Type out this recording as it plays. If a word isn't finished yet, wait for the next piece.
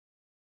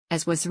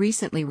As was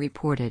recently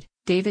reported,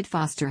 David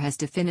Foster has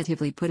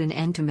definitively put an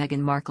end to Meghan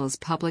Markle's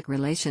public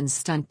relations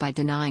stunt by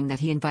denying that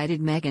he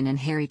invited Meghan and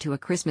Harry to a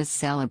Christmas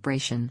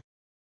celebration.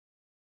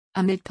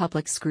 Amid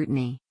public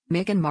scrutiny,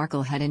 Meghan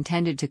Markle had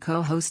intended to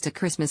co-host a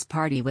Christmas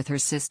party with her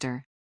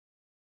sister.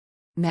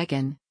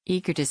 Meghan,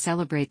 eager to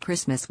celebrate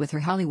Christmas with her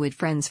Hollywood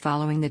friends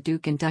following the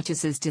Duke and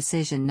Duchess's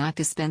decision not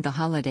to spend the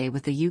holiday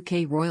with the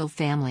UK royal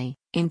family,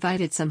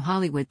 invited some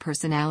Hollywood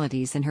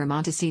personalities and her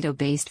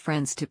Montecito-based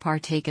friends to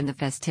partake in the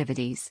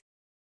festivities.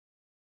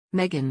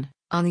 Meghan,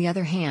 on the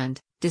other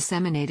hand,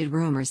 disseminated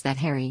rumors that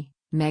Harry,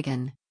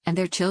 Meghan, and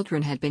their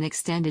children had been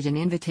extended an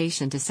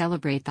invitation to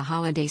celebrate the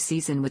holiday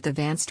season with the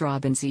Van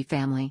Straubenzee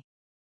family.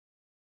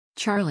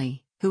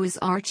 Charlie, who is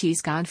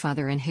Archie's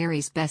godfather and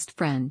Harry's best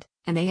friend,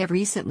 and they have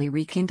recently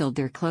rekindled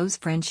their close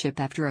friendship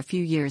after a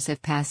few years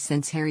have passed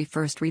since Harry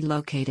first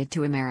relocated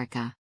to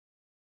America.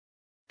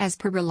 As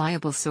per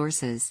reliable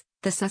sources,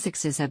 the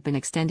Sussexes have been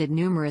extended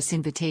numerous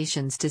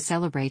invitations to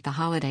celebrate the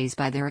holidays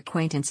by their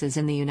acquaintances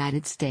in the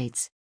United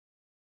States.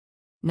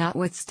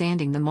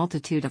 Notwithstanding the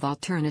multitude of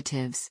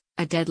alternatives,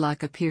 a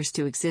deadlock appears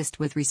to exist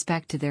with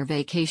respect to their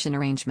vacation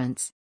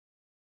arrangements.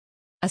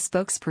 A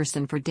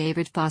spokesperson for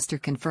David Foster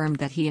confirmed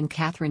that he and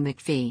Catherine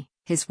McPhee,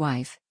 his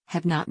wife,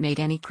 have not made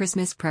any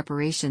Christmas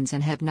preparations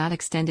and have not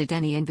extended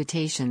any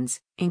invitations,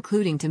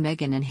 including to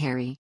Meghan and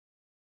Harry.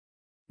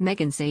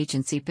 Meghan's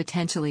agency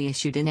potentially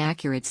issued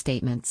inaccurate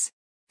statements.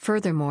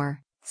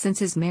 Furthermore, since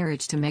his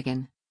marriage to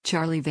Meghan,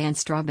 Charlie Van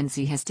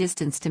Straubenzee has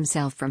distanced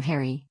himself from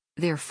Harry,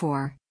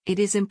 therefore, it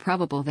is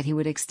improbable that he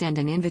would extend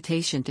an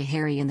invitation to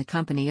Harry in the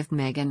company of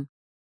Meghan.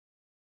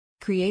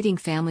 Creating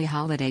family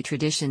holiday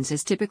traditions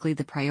is typically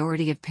the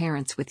priority of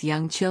parents with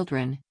young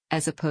children,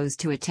 as opposed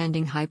to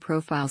attending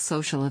high-profile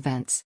social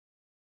events.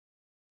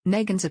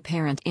 Meghan's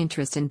apparent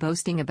interest in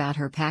boasting about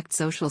her packed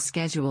social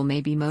schedule may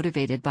be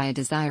motivated by a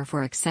desire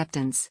for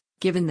acceptance,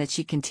 given that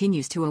she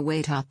continues to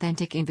await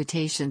authentic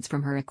invitations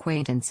from her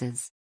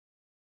acquaintances.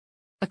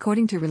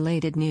 According to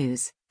related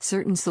news,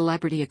 certain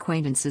celebrity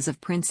acquaintances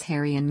of Prince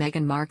Harry and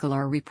Meghan Markle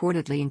are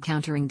reportedly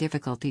encountering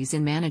difficulties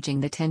in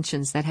managing the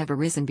tensions that have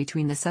arisen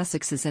between the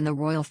Sussexes and the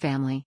royal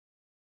family.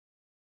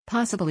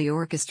 Possibly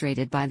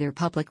orchestrated by their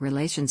public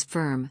relations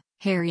firm,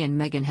 Harry and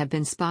Meghan have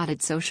been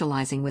spotted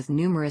socializing with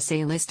numerous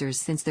A-listers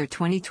since their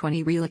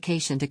 2020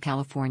 relocation to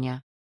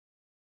California.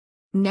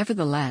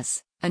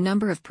 Nevertheless, a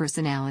number of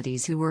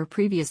personalities who were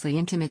previously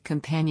intimate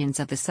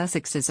companions of the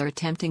Sussexes are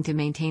attempting to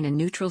maintain a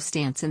neutral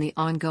stance in the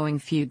ongoing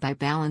feud by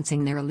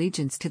balancing their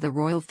allegiance to the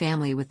royal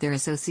family with their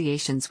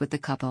associations with the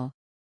couple.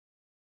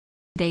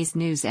 Today's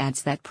news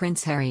adds that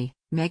Prince Harry,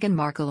 Meghan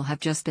Markle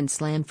have just been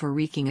slammed for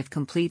reeking of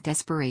complete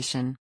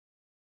desperation.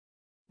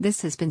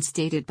 This has been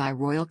stated by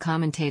royal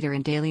commentator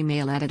and Daily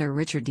Mail editor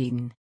Richard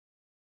Eden.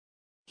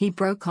 He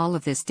broke all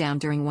of this down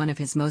during one of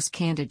his most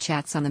candid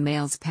chats on the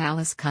Mail's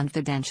Palace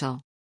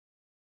Confidential.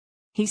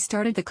 He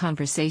started the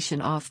conversation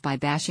off by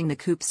bashing the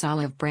coup's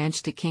olive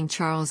branch to King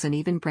Charles and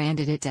even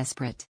branded it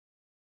desperate.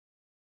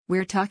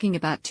 "We're talking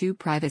about two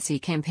privacy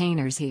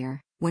campaigners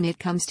here. When it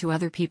comes to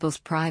other people's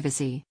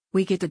privacy,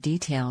 we get the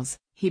details,"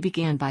 he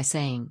began by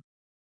saying.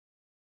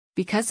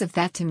 "Because of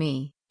that, to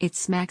me, it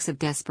smacks of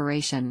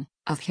desperation,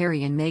 of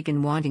Harry and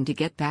Meghan wanting to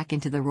get back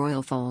into the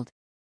royal fold.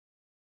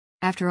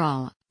 After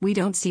all, we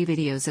don't see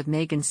videos of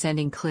Meghan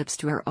sending clips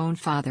to her own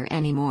father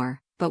anymore,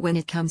 but when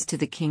it comes to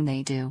the king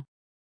they do."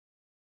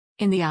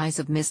 In the eyes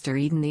of Mr.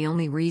 Eden, the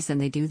only reason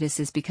they do this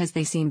is because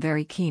they seem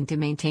very keen to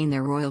maintain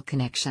their royal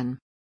connection.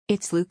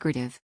 It's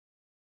lucrative.